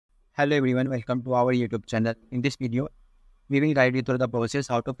Hello everyone, welcome to our YouTube channel. In this video, we will guide you through the process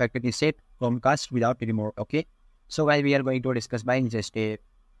how to factory reset Chromecast without remote. Okay, so guys, we are going to discuss by this step.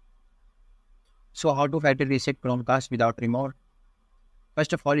 So how to factory reset Chromecast without remote?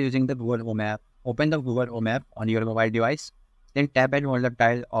 First of all, using the Google Home app, open the Google Home app on your mobile device. Then tap and hold the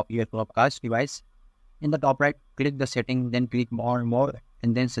tile of your Chromecast device. In the top right, click the setting, then click more,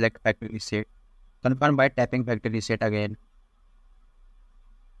 and then select factory reset. Confirm by tapping factory reset again.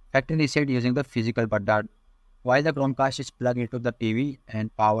 Factory reset using the physical button. While the Chromecast is plugged into the TV and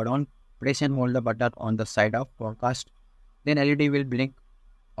powered on, press and hold the button on the side of Chromecast. Then LED will blink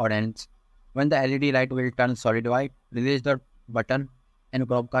orange. When the LED light will turn solid white, release the button and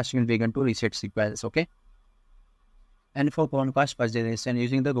Chromecast will begin to reset sequence. Okay. And for Chromecast first generation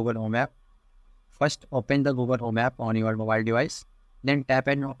using the Google Home app, first open the Google Home app on your mobile device. Then tap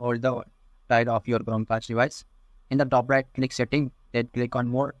and hold the tile of your Chromecast device. In the top right, click setting, then click on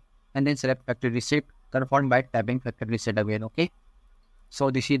more, and then select factory reset. Confirm by tapping factory reset again. Okay. So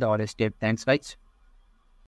this is the all step. Thanks guys.